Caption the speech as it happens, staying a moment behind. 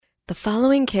The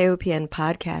following KOPN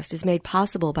podcast is made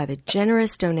possible by the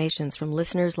generous donations from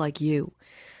listeners like you.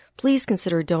 Please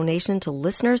consider a donation to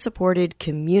listener-supported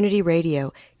community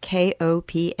radio,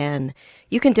 KOPN.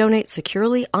 You can donate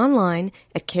securely online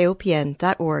at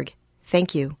kopn.org.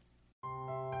 Thank you.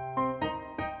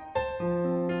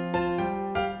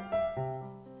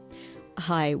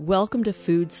 Hi, welcome to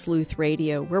Food Sleuth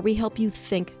Radio, where we help you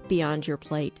think beyond your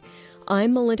plate.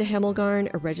 I'm Melinda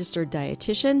Hemmelgarn, a registered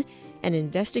dietitian and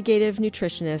investigative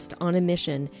nutritionist on a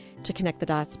mission to connect the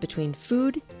dots between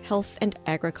food, health, and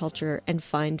agriculture and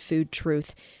find food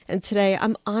truth. And today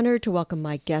I'm honored to welcome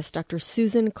my guest, Dr.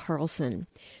 Susan Carlson.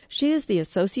 She is the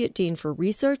Associate Dean for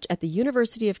Research at the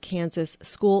University of Kansas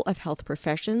School of Health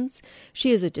Professions. She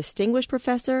is a distinguished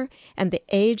professor and the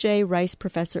A.J. Rice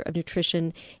Professor of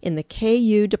Nutrition in the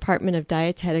KU Department of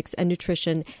Dietetics and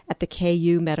Nutrition at the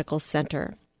KU Medical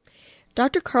Center.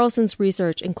 Dr. Carlson's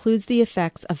research includes the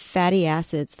effects of fatty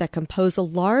acids that compose a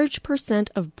large percent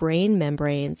of brain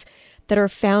membranes that are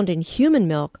found in human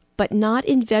milk, but not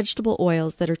in vegetable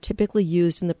oils that are typically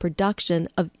used in the production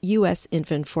of U.S.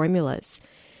 infant formulas.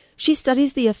 She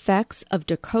studies the effects of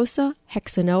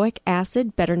docosahexaenoic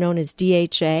acid, better known as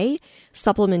DHA,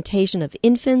 supplementation of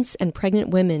infants and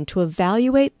pregnant women to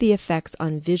evaluate the effects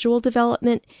on visual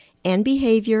development and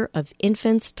behavior of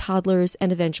infants, toddlers,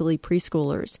 and eventually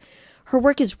preschoolers. Her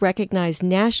work is recognized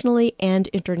nationally and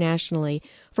internationally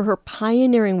for her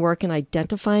pioneering work in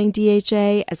identifying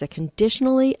DHA as a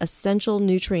conditionally essential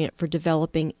nutrient for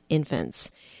developing infants.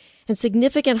 And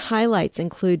significant highlights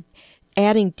include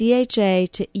adding DHA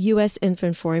to U.S.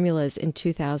 infant formulas in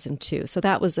 2002. So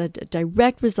that was a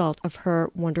direct result of her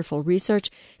wonderful research.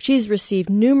 She's received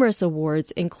numerous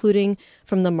awards, including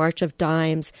from the March of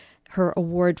Dimes, her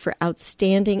award for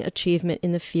outstanding achievement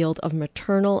in the field of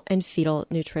maternal and fetal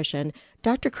nutrition.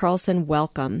 Dr. Carlson,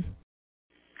 welcome.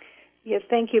 Yes,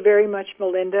 thank you very much,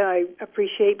 Melinda. I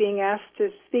appreciate being asked to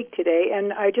speak today.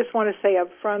 And I just want to say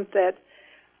up front that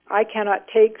I cannot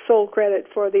take sole credit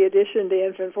for the addition to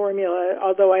infant formula,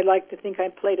 although I like to think I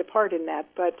played a part in that.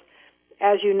 But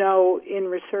as you know, in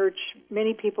research,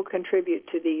 many people contribute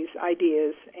to these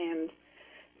ideas, and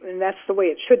that's the way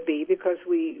it should be, because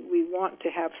we want to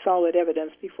have solid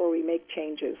evidence before we make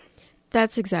changes.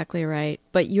 That's exactly right.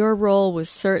 But your role was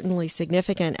certainly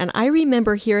significant. And I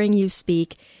remember hearing you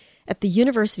speak at the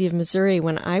University of Missouri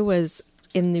when I was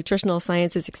in Nutritional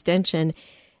Sciences Extension,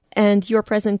 and your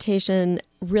presentation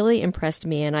really impressed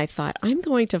me. And I thought, I'm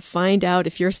going to find out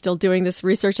if you're still doing this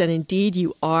research, and indeed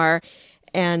you are.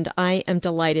 And I am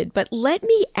delighted. But let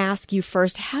me ask you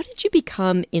first, how did you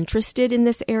become interested in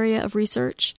this area of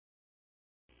research?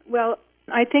 Well,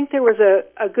 I think there was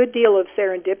a good deal of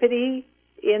serendipity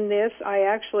in this. I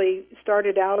actually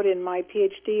started out in my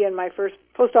PhD and my first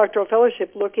postdoctoral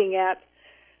fellowship looking at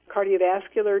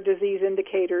cardiovascular disease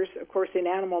indicators, of course, in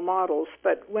animal models.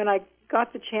 But when I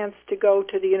got the chance to go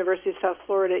to the University of South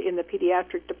Florida in the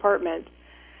pediatric department,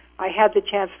 I had the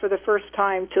chance for the first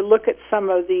time to look at some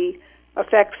of the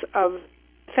effects of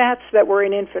fats that were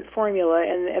in infant formula,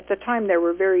 and at the time there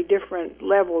were very different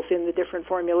levels in the different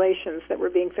formulations that were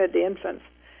being fed to infants.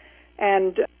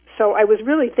 And so I was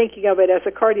really thinking of it as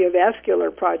a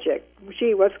cardiovascular project.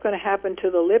 Gee, what's going to happen to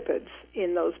the lipids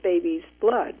in those babies'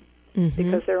 blood? Mm-hmm.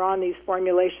 Because they're on these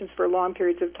formulations for long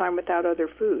periods of time without other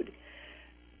food.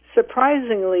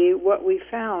 Surprisingly, what we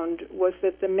found was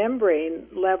that the membrane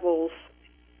levels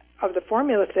of the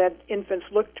formula-fed infants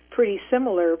looked pretty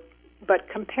similar, but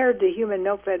compared to human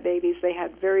milk-fed babies, they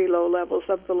had very low levels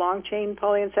of the long-chain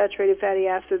polyunsaturated fatty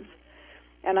acids,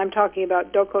 and I'm talking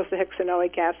about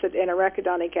docosahexaenoic acid and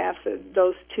arachidonic acid,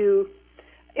 those two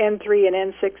N3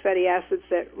 and N6 fatty acids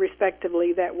that,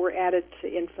 respectively, that were added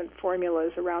to infant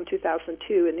formulas around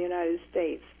 2002 in the United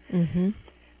States. Mm-hmm.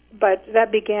 But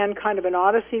that began kind of an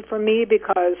odyssey for me,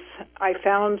 because I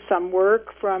found some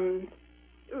work from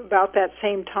about that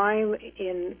same time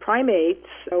in primates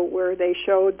where they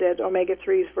showed that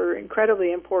omega-3s were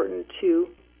incredibly important to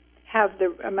have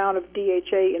the amount of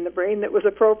DHA in the brain that was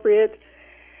appropriate.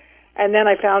 And then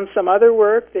I found some other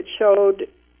work that showed,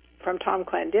 from Tom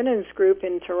Clandinen's group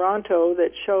in Toronto,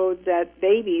 that showed that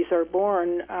babies are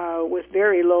born with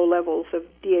very low levels of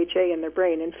DHA in their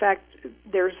brain. In fact,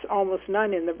 there's almost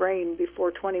none in the brain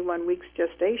before 21 weeks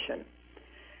gestation.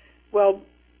 Well,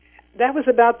 that was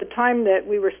about the time that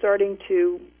we were starting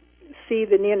to see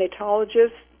the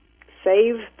neonatologists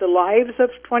save the lives of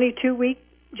 22-week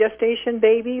gestation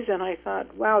babies, and I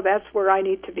thought, wow, that's where I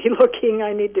need to be looking.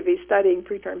 I need to be studying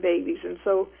preterm babies. And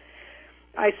so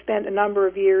I spent a number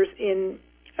of years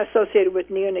associated with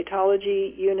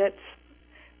neonatology units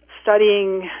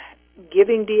studying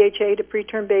giving DHA to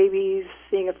preterm babies,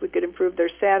 seeing if we could improve their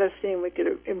status, seeing if we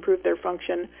could improve their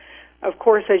function. Of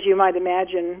course, as you might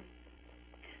imagine,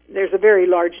 there's a very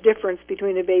large difference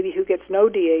between a baby who gets no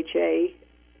DHA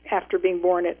after being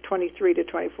born at 23 to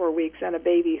 24 weeks and a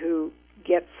baby who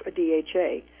gets a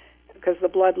DHA, because the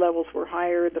blood levels were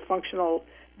higher, the functional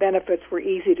benefits were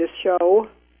easy to show,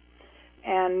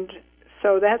 and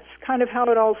so that's kind of how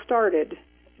it all started.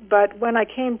 But when I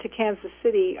came to Kansas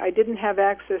City, I didn't have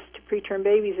access to preterm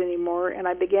babies anymore, and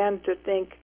I began to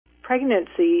think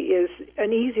pregnancy is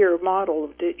an easier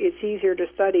model. It's easier to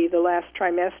study the last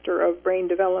trimester of brain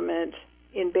development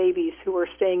in babies who are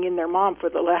staying in their mom for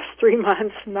the last 3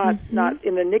 months, not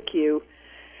in the NICU,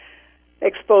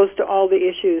 exposed to all the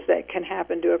issues that can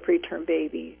happen to a preterm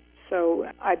baby.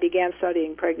 So I began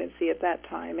studying pregnancy at that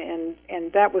time,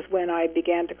 and that was when I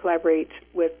began to collaborate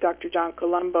with Dr. John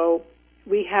Colombo.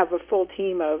 We have a full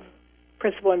team of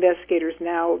principal investigators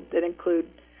now that include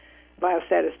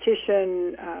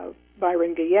biostatistician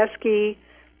Byron Gajewski,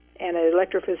 and an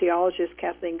electrophysiologist,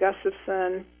 Kathleen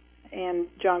Gustafson, and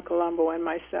John Colombo and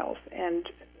myself. And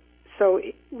so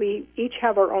we each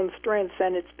have our own strengths,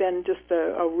 and it's been just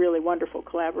a really wonderful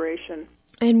collaboration.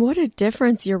 And what a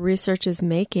difference your research is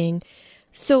making.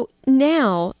 So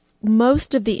now,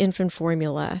 most of the infant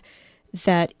formula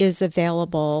that is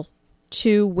available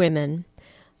to women,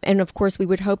 and of course we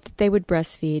would hope that they would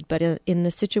breastfeed, but in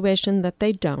the situation that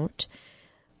they don't,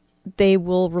 they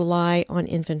will rely on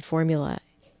infant formula.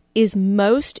 Is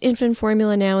most infant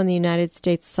formula now in the United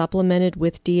States supplemented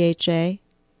with DHA?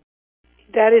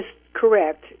 That is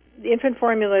correct. The infant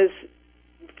formulas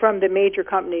from the major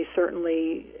companies,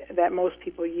 certainly, that most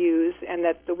people use and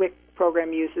that the WIC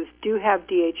program uses, do have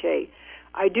DHA.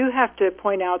 I do have to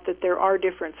point out that there are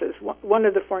differences. One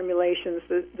of the formulations,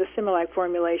 the Similac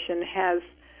formulation, has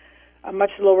a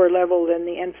much lower level than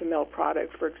the Enfamil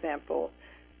product, for example.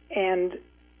 And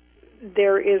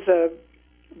there is a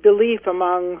belief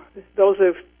among those who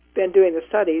have been doing the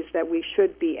studies that we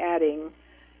should be adding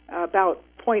about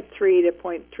 0.3 to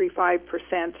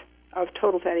 0.35% of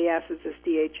total fatty acids as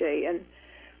DHA. And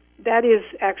that is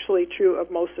actually true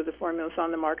of most of the formulas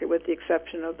on the market, with the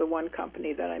exception of the one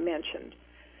company that I mentioned.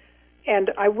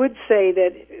 And I would say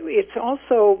that it's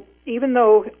also, even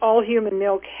though all human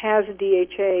milk has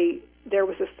DHA, there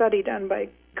was a study done by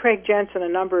Craig Jensen a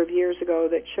number of years ago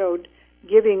that showed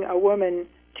giving a woman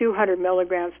 200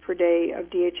 milligrams per day of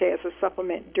DHA as a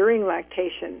supplement during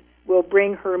lactation will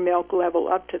bring her milk level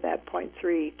up to that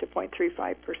 0.3 to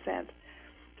 0.35%.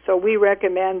 So we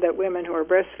recommend that women who are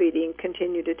breastfeeding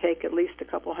continue to take at least a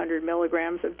couple hundred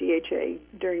milligrams of DHA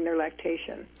during their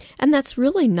lactation. And that's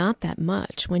really not that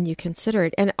much when you consider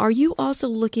it. And are you also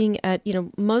looking at,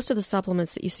 most of the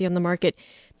supplements that you see on the market,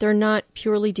 they're not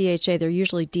purely DHA, they're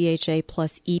usually DHA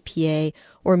plus EPA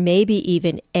or maybe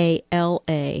even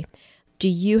ALA. Do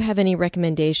you have any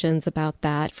recommendations about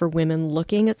that for women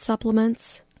looking at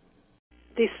supplements?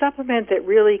 The supplement that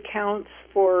really counts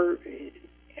for,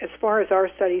 as far as our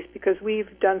studies, because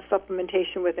we've done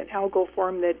supplementation with an algal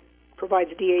form that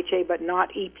provides DHA but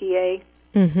not EPA,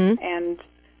 and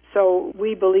so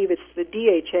we believe it's the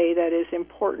DHA that is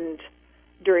important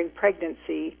during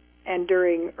pregnancy and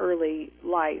during early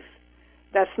life.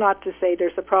 That's not to say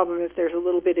there's a problem if there's a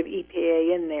little bit of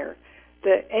EPA in there.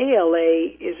 The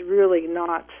ALA is really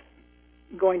not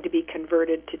going to be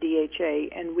converted to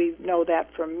DHA, and we know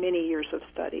that from many years of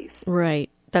studies. Right,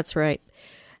 that's right.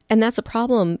 And that's a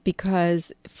problem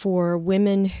because for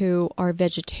women who are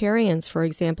vegetarians, for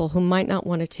example, who might not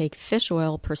want to take fish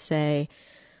oil per se,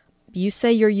 you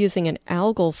say you're using an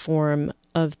algal form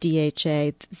of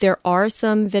DHA. There are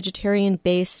some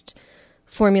vegetarian-based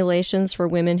formulations for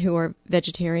women who are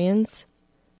vegetarians?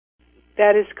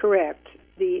 That is correct.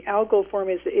 The algal form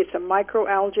it's a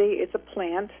microalgae, it's a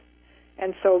plant,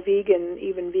 and so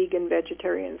even vegan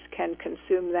vegetarians can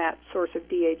consume that source of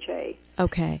DHA.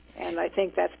 Okay. And I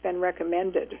think that's been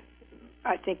recommended.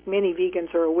 I think many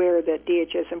vegans are aware that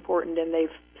DHA is important, and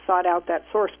they've sought out that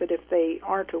source, but if they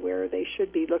aren't aware, they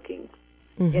should be looking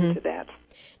into that.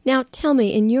 Now, tell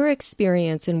me, in your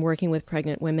experience in working with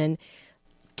pregnant women,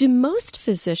 do most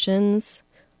physicians,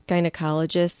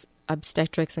 gynecologists,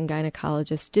 obstetrics and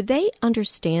gynecologists, do they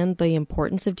understand the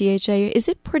importance of DHA? Is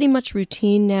it pretty much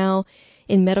routine now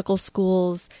in medical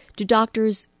schools? Do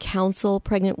doctors counsel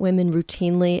pregnant women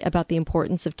routinely about the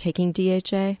importance of taking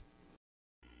DHA?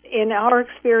 In our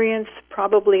experience,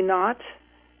 probably not.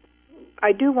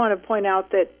 I do want to point out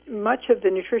that much of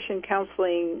the nutrition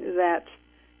counseling that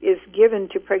is given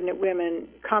to pregnant women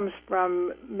comes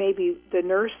from maybe the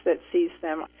nurse that sees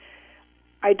them.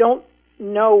 I don't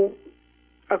know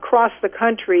across the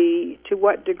country to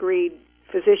what degree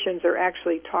physicians are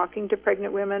actually talking to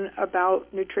pregnant women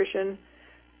about nutrition.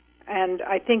 And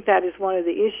I think that is one of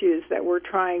the issues that we're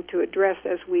trying to address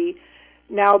as we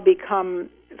now become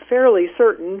fairly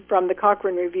certain from the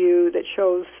Cochrane Review that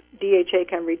shows DHA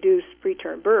can reduce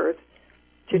preterm birth,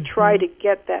 to try to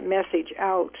get that message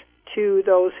out to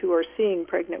those who are seeing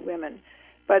pregnant women.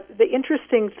 But the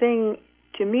interesting thing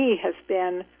to me has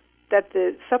been that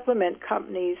the supplement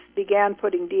companies began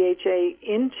putting DHA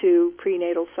into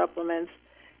prenatal supplements.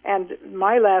 And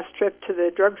my last trip to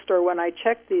the drugstore, when I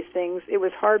checked these things, it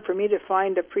was hard for me to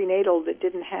find a prenatal that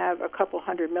didn't have a couple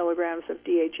hundred milligrams of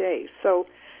DHA. So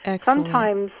Excellent.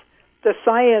 Sometimes the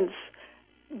science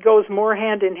goes more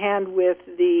hand in hand with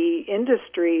the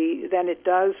industry than it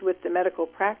does with the medical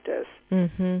practice.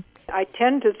 Mm-hmm. I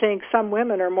tend to think some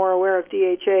women are more aware of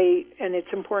DHA and its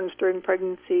importance during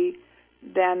pregnancy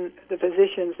than the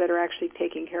physicians that are actually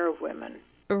taking care of women.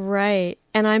 Right.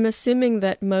 And I'm assuming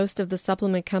that most of the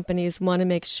supplement companies want to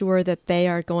make sure that they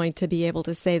are going to be able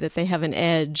to say that they have an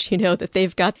edge, that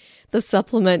they've got the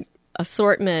supplement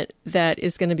assortment that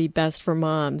is going to be best for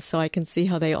moms. So I can see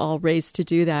how they all race to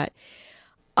do that.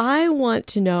 I want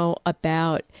to know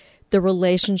about the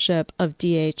relationship of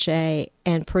DHA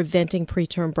and preventing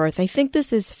preterm birth. I think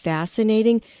this is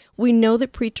fascinating. We know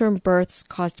that preterm births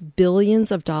cost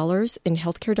billions of dollars in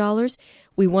healthcare dollars.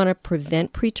 We want to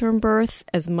prevent preterm birth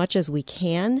as much as we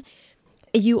can.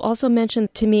 You also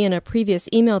mentioned to me in a previous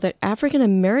email that African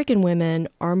American women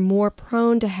are more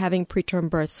prone to having preterm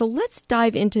birth. So let's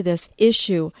dive into this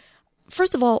issue.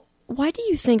 First of all, why do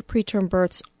you think preterm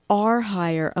births are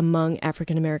higher among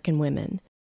African American women?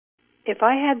 If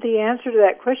I had the answer to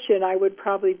that question, I would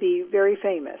probably be very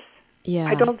famous. Yeah.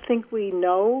 I don't think we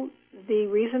know the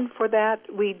reason for that.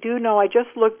 We do know, I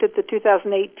just looked at the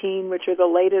 2018, which are the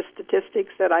latest statistics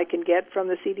that I can get from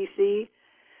the CDC.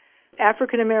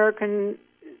 African American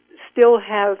still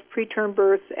have preterm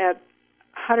births at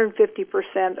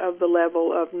 150% of the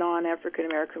level of non-African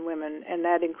American women, and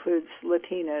that includes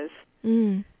Latinas.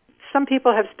 Mm. Some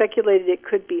people have speculated it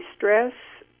could be stress.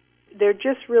 There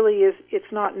just really is,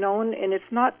 it's not known, and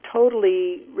it's not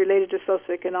totally related to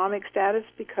socioeconomic status,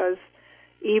 because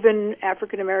even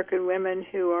African American women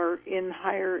who are in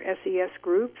higher SES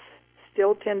groups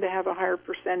still tend to have a higher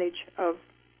percentage of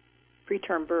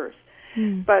preterm births.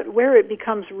 Mm. But where it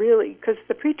becomes really, because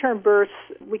the preterm births,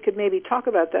 we could maybe talk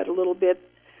about that a little bit.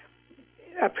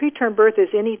 A preterm birth is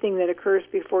anything that occurs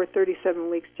before 37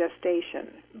 weeks gestation.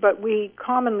 But we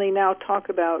commonly now talk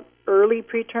about early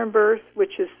preterm birth,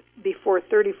 which is before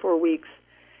 34 weeks,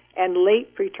 and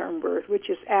late preterm birth, which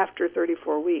is after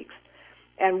 34 weeks.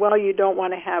 And while you don't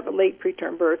want to have a late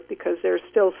preterm birth because there's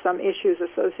still some issues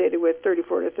associated with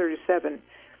 34 to 37,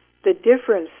 the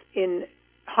difference in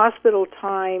hospital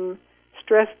time,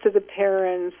 stress to the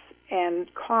parents,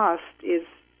 and cost is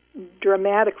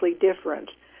dramatically different.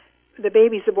 The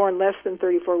babies are born less than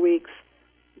 34 weeks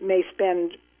may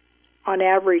spend, on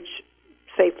average,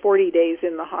 say 40 days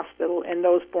in the hospital, and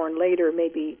those born later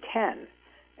maybe 10.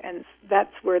 And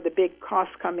that's where the big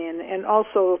costs come in. And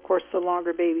also, of course, the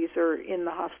longer babies are in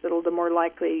the hospital, the more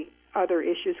likely other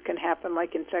issues can happen,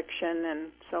 like infection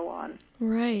and so on.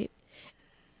 Right.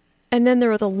 And then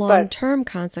there are the long-term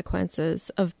consequences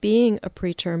of being a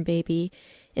preterm baby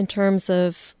in terms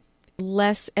of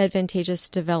less advantageous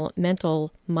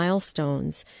developmental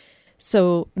milestones.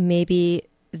 So maybe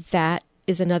that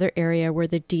is another area where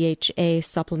the DHA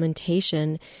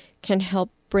supplementation can help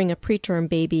bring a preterm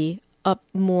baby up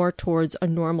more towards a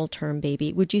normal term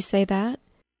baby. Would you say that?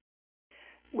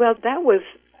 Well, that was,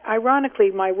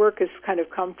 ironically, my work has kind of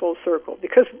come full circle,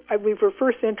 because we were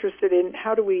first interested in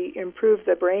how do we improve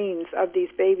the brains of these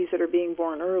babies that are being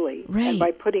born early. Right. And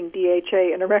by putting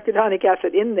DHA and arachidonic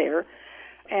acid in there.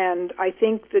 And I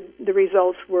think that the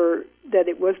results were that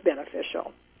it was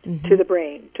beneficial to the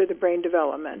brain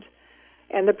development.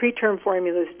 And the preterm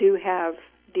formulas do have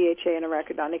DHA and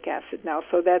arachidonic acid now,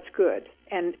 so that's good.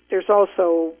 And there's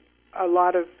also a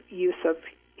lot of use of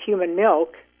human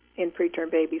milk in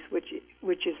preterm babies,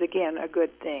 which is, again, a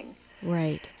good thing.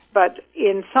 Right. But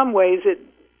in some ways,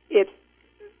 it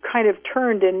kind of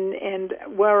turned, and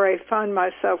where I found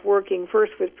myself working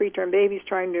first with preterm babies,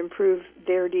 trying to improve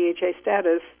their DHA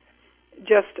status,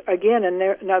 just, again,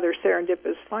 another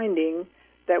serendipitous finding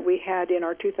that we had in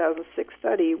our 2006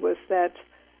 study was that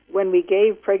when we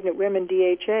gave pregnant women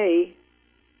DHA,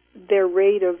 their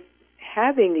rate of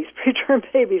having these preterm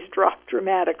babies dropped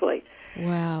dramatically.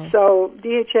 Wow. So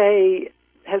DHA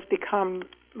has become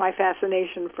my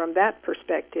fascination from that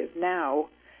perspective now.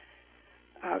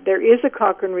 There is a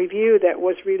Cochrane review that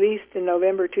was released in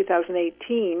November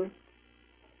 2018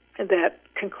 that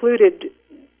concluded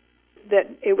that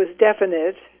it was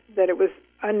definite, that it was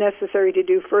unnecessary to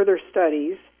do further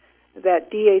studies,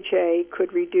 that DHA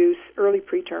could reduce early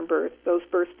preterm birth, those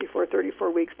births before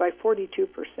 34 weeks, by 42%.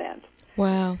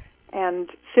 Wow. And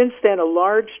since then, a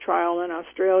large trial in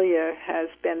Australia has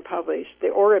been published, the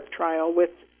ORIP trial, with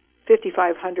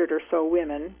 5,500 or so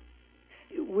women.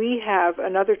 We have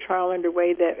another trial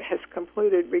underway that has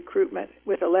concluded recruitment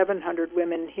with 1,100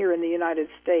 women here in the United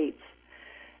States.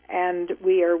 And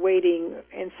we are waiting,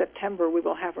 in September, we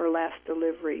will have our last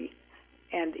delivery.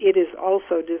 And it is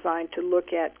also designed to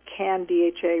look at, can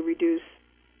DHA reduce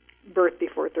birth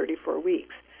before 34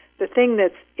 weeks? The thing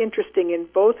that's interesting in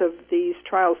both of these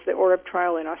trials, the ORIP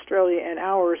trial in Australia and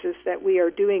ours, is that we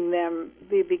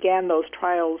began those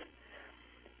trials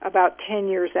about 10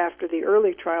 years after the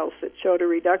early trials that showed a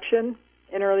reduction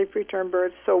in early preterm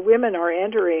births. So women are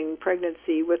entering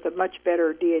pregnancy with a much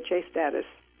better DHA status,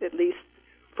 at least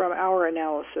from our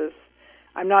analysis.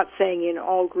 I'm not saying in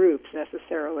all groups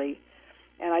necessarily.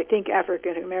 And I think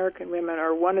African American women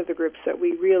are one of the groups that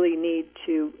we really need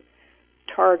to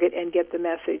target and get the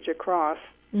message across,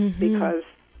 because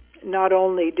not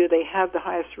only do they have the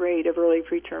highest rate of early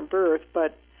preterm birth,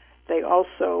 but they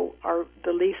also are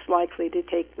the least likely to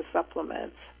take the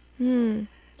supplements. Yeah.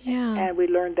 And we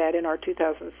learned that in our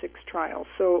 2006 trial.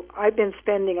 So I've been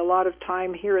spending a lot of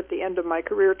time here at the end of my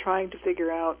career trying to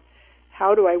figure out,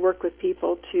 how do I work with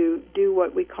people to do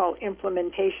what we call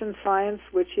implementation science,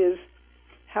 which is,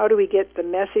 how do we get the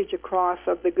message across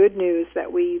of the good news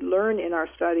that we learn in our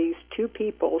studies to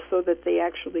people so that they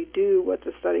actually do what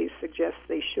the studies suggest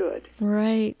they should?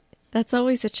 Right. That's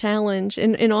always a challenge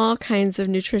in all kinds of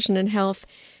nutrition and health,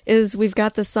 is we've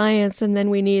got the science and then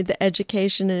we need the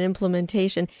education and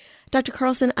implementation. Dr.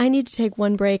 Carlson, I need to take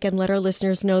one break and let our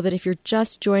listeners know that if you're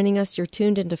just joining us, you're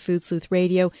tuned into Food Sleuth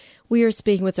Radio. We are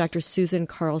speaking with Dr. Susan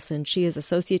Carlson. She is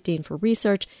Associate Dean for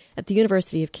Research at the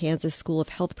University of Kansas School of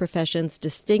Health Professions,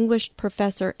 Distinguished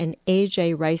Professor and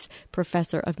A.J. Rice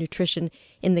Professor of Nutrition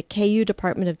in the KU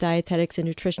Department of Dietetics and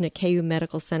Nutrition at KU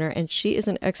Medical Center. And she is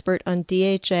an expert on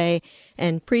DHA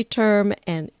and preterm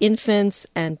and infants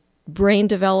and brain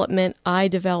development, eye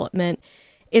development.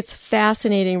 It's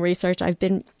fascinating research. I've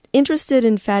been interested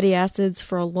in fatty acids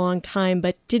for a long time,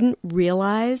 but didn't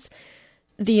realize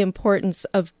the importance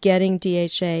of getting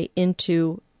DHA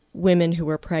into women who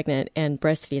are pregnant and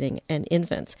breastfeeding and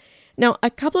infants. Now, a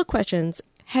couple of questions.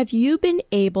 Have you been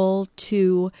able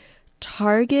to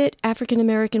target African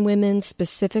American women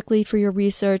specifically for your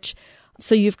research?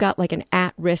 So you've got like an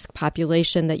at-risk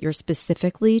population that you're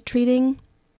specifically treating?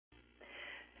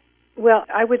 Well,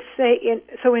 I would say in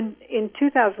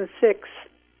 2006,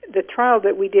 the trial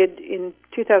that we did in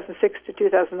 2006 to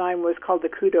 2009 was called the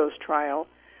Kudos trial.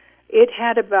 It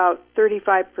had about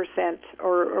 35%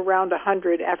 or around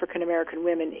 100 African American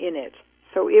women in it.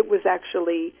 So it was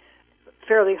actually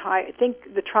fairly high. I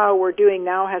think the trial we're doing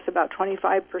now has about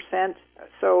 25%,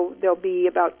 so there'll be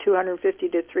about 250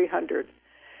 to 300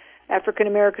 African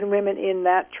American women in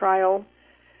that trial.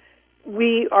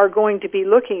 We are going to be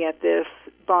looking at this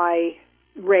by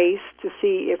race to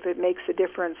see if it makes a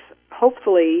difference.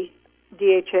 Hopefully,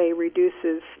 DHA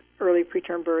reduces early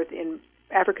preterm birth in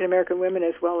African American women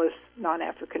as well as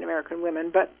non-African American women.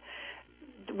 But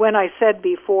when I said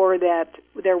before that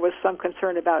there was some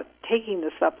concern about taking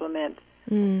the supplement,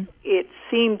 it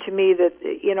seemed to me that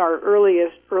in our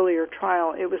earlier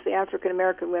trial, it was the African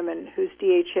American women whose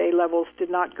DHA levels did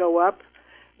not go up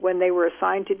when they were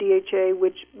assigned to DHA,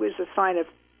 which was a sign of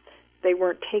they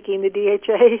weren't taking the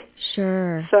DHA.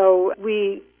 Sure. So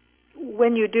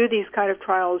when you do these kind of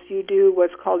trials, you do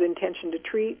what's called intention to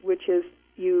treat, which is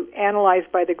you analyze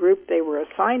by the group they were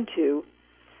assigned to,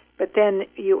 but then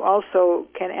you also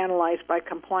can analyze by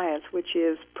compliance, which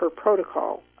is per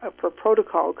protocol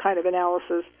kind of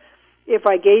analysis. If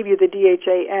I gave you the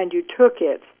DHA and you took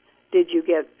it, did you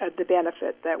get the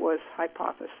benefit that was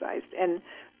hypothesized? And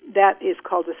that is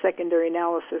called a secondary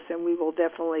analysis, and we will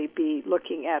definitely be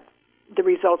looking at the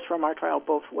results from our trial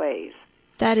both ways.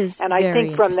 That is and I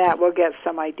think from that we'll get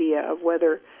some idea of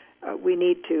whether we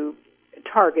need to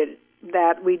target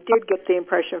that. We did get the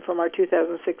impression from our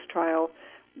 2006 trial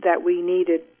that we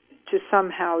needed to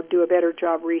somehow do a better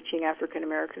job reaching African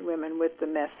American women with the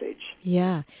message.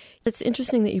 Yeah. It's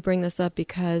interesting that you bring this up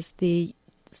because the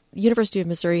University of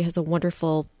Missouri has a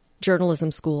wonderful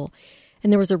journalism school.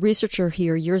 And there was a researcher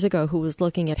here years ago who was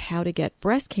looking at how to get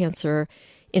breast cancer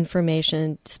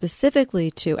information specifically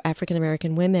to African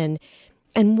American women.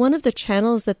 And one of the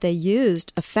channels that they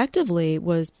used effectively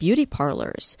was beauty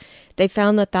parlors. They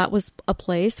found that that was a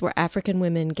place where African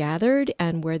women gathered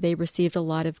and where they received a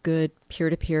lot of good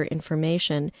peer-to-peer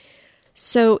information.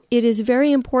 So it is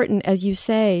very important, as you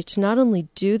say, to not only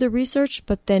do the research,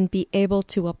 but then be able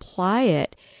to apply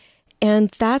it. And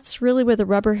that's really where the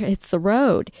rubber hits the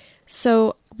road.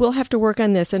 So we'll have to work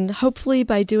on this. And hopefully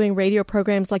by doing radio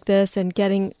programs like this and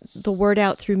getting the word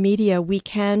out through media, we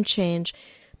can change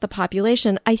the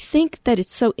population. I think that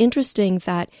it's so interesting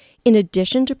that in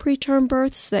addition to preterm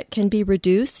births that can be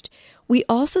reduced, we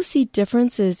also see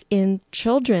differences in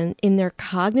children in their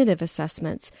cognitive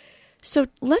assessments. So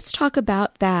let's talk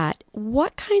about that.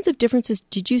 What kinds of differences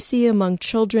did you see among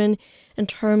children in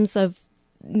terms of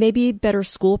maybe better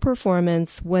school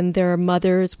performance when their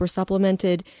mothers were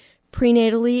supplemented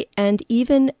prenatally and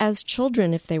even as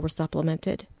children if they were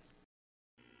supplemented?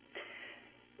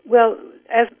 Well,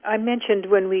 as I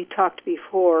mentioned when we talked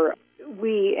before,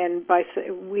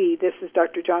 this is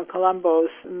Dr. John Colombo's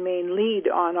main lead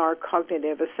on our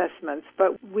cognitive assessments,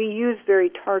 but we use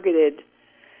very targeted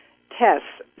tests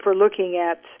for looking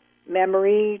at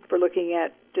memory, for looking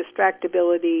at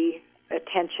distractibility,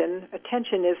 attention.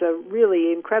 Attention is a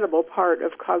really incredible part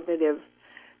of cognitive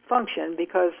function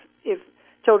because if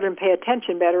children pay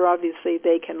attention better, obviously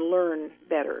they can learn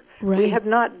better. Right. We have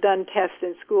not done tests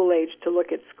in school age to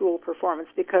look at school performance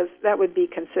because that would be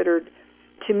considered,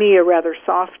 to me, a rather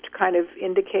soft kind of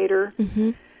indicator.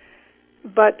 Mm-hmm.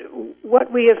 But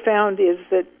what we have found is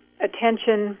that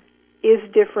attention is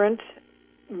different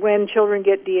when children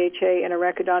get DHA and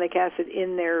arachidonic acid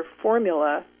in their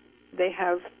formula. They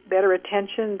have better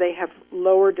attention, they have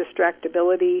lower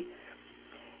distractibility.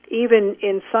 Even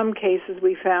in some cases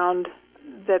we found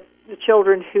that the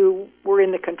children who were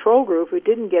in the control group who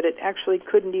didn't get it actually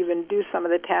couldn't even do some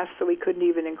of the tasks, so we couldn't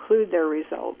even include their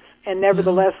results. And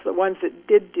nevertheless, the ones that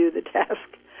did do the task,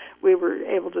 we were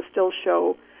able to still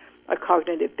show a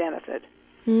cognitive benefit.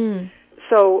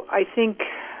 So I think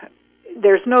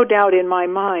there's no doubt in my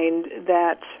mind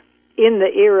that in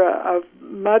the era of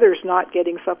mothers not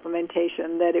getting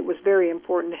supplementation, that it was very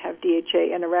important to have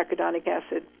DHA and arachidonic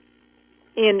acid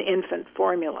in infant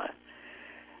formula.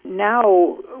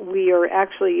 Now we are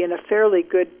actually in a fairly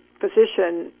good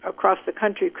position across the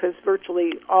country because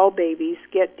virtually all babies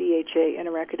get DHA and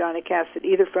arachidonic acid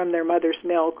either from their mother's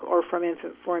milk or from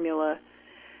infant formula.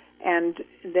 And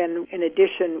then in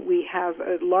addition, we have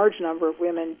a large number of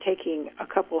women taking a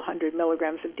couple hundred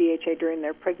milligrams of DHA during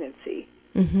their pregnancy.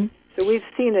 Mm-hmm. So we've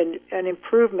seen an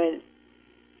improvement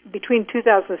between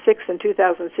 2006 and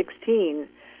 2016.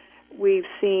 We've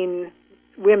seen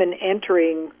women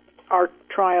entering our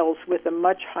trials with a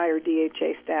much higher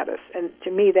DHA status. And to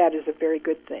me, that is a very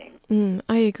good thing.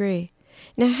 I agree.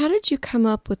 Now, how did you come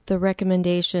up with the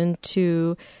recommendation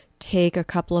to take a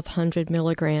couple of 100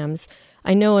 milligrams?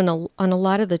 I know on a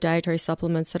lot of the dietary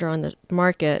supplements that are on the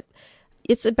market,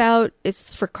 it's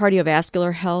for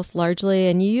cardiovascular health largely,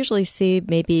 and you usually see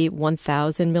maybe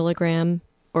 1,000 milligram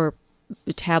or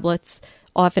tablets,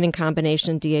 often in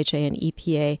combination DHA and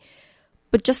EPA.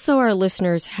 But just so our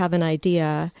listeners have an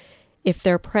idea, if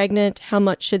they're pregnant, how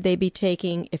much should they be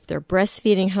taking? If they're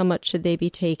breastfeeding, how much should they be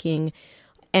taking?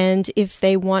 And if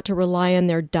they want to rely on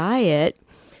their diet,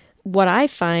 what I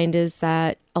find is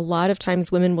that a lot of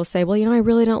times women will say, well, I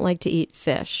really don't like to eat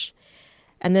fish.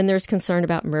 And then there's concern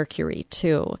about mercury,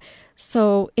 too.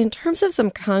 So in terms of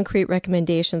some concrete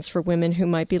recommendations for women who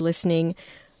might be listening,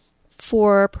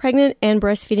 for pregnant and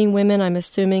breastfeeding women, I'm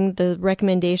assuming the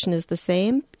recommendation is the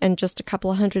same and just a couple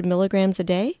of 100 milligrams a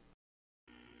day?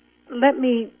 Let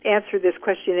me answer this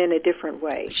question in a different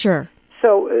way. Sure.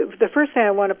 So the first thing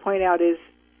I want to point out is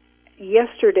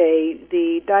yesterday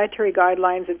the Dietary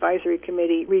Guidelines Advisory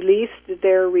Committee released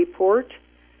their report,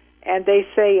 and they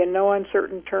say in no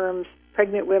uncertain terms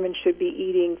pregnant women should be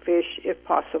eating fish if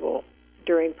possible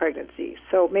during pregnancy.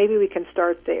 So maybe we can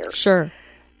start there. Sure.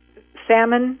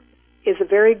 Salmon is a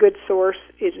very good source.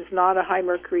 It is not a high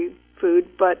mercury food,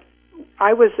 but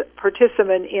I was a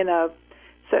participant in a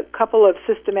couple of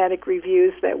systematic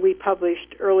reviews that we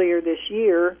published earlier this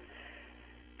year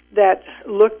that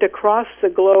looked across the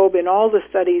globe in all the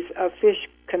studies of fish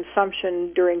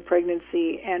consumption during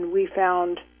pregnancy, and we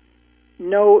found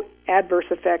no adverse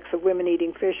effects of women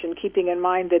eating fish, and keeping in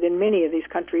mind that in many of these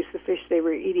countries the fish they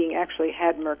were eating actually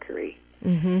had mercury.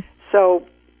 Mm-hmm. So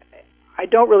I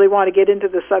don't really want to get into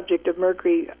the subject of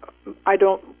mercury. I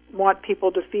don't want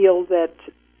people to feel that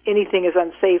anything is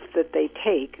unsafe that they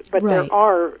take, but Right. there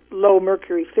are low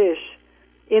mercury fish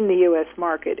in the U.S.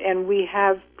 market, and we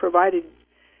have provided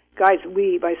guides.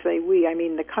 By say we, I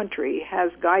mean the country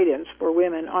has guidance for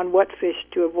women on what fish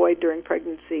to avoid during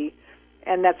pregnancy,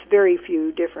 and that's very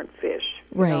few different fish.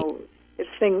 Right.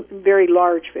 It's very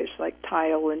large fish like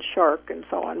tile and shark and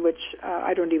so on, which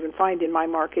I don't even find in my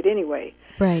market anyway.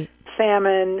 Right.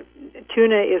 Salmon,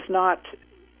 Tuna is not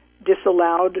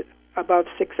disallowed above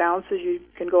 6 ounces. You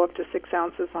can go up to 6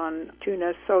 ounces on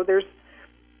tuna. So there's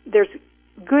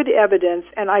good evidence,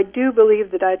 and I do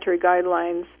believe the Dietary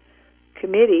Guidelines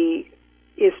Committee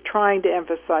is trying to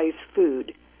emphasize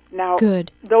food. Now,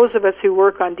 those of us who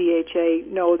work on DHA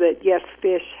know that, yes,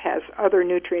 fish has other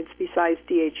nutrients besides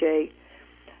DHA,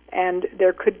 and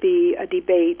there could be a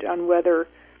debate on whether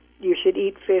you should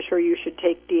eat fish or you should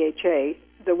take DHA.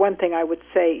 The one thing I would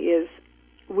say is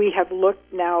we have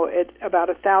looked now at about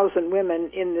 1,000 women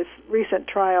in this recent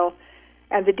trial,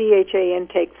 and the DHA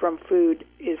intake from food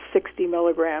is 60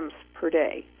 milligrams per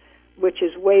day, which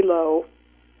is way low.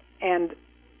 And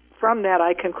from that,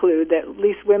 I conclude that at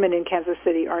least women in Kansas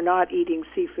City are not eating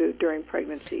seafood during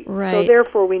pregnancy. Right. So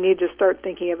therefore, we need to start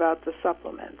thinking about the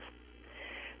supplements.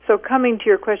 So coming to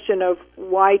your question of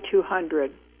why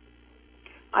 200,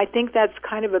 I think that's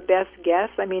kind of a best guess.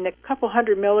 I mean, a couple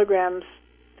hundred milligrams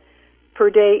per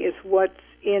day is what's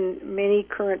in many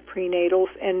current prenatals,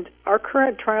 and our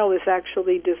current trial is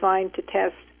actually designed to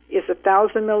test, is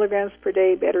 1,000 milligrams per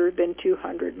day better than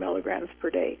 200 milligrams per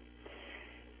day?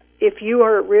 If you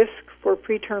are at risk for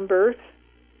preterm birth,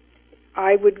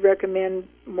 I would recommend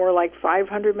more like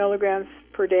 500 milligrams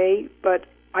per day, but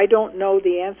I don't know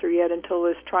the answer yet until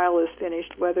this trial is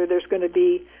finished, whether there's going to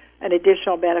be an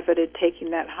additional benefit in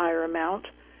taking that higher amount.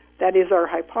 That is our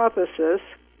hypothesis,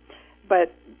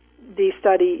 but the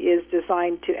study is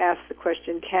designed to ask the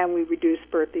question, can we reduce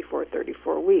birth before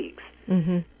 34 weeks?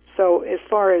 Mm-hmm. So as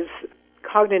far as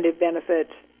cognitive benefit,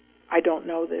 I don't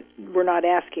know that we're not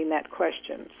asking that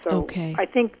question. So I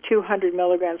think 200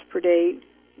 milligrams per day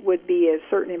would be a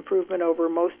certain improvement over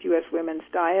most U.S. women's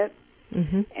diet,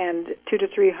 and 200 to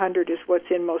 300 is what's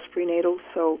in most prenatals.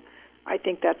 So I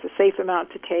think that's a safe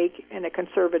amount to take and a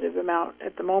conservative amount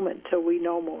at the moment until we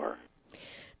know more.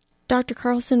 Dr.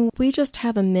 Carlson, we just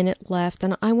have a minute left,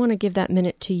 and I want to give that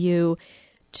minute to you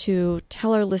to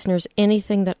tell our listeners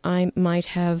anything that I might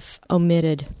have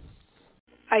omitted.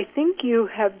 I think you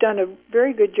have done a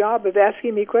very good job of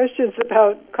asking me questions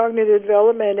about cognitive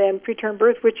development and preterm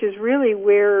birth, which is really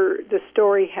where the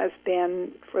story has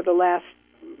been for the last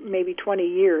maybe 20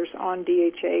 years on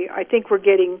DHA. I think we're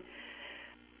getting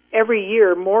every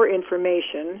year more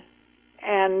information,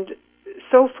 and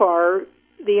so far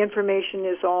the information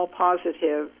is all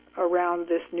positive around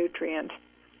this nutrient.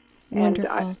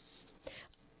 Wonderful.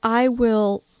 I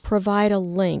will provide a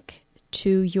link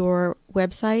to your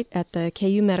website at the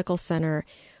KU Medical Center,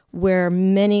 where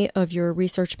many of your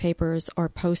research papers are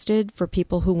posted for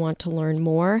people who want to learn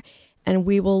more, and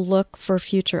we will look for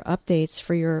future updates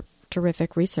for your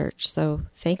terrific research. So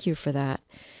thank you for that.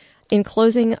 In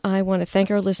closing, I want to thank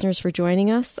our listeners for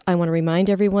joining us. I want to remind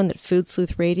everyone that Food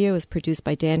Sleuth Radio is produced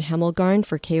by Dan Hemmelgarn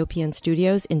for KOPN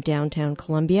Studios in downtown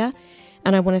Columbia.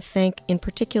 And I want to thank, in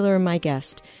particular, my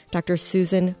guest, Dr.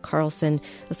 Susan Carlson,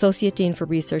 Associate Dean for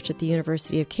Research at the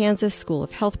University of Kansas School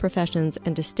of Health Professions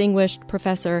and Distinguished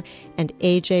Professor, and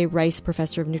A.J. Rice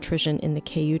Professor of Nutrition in the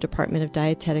KU Department of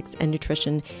Dietetics and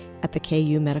Nutrition at the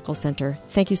KU Medical Center.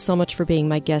 Thank you so much for being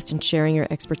my guest and sharing your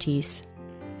expertise.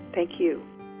 Thank you.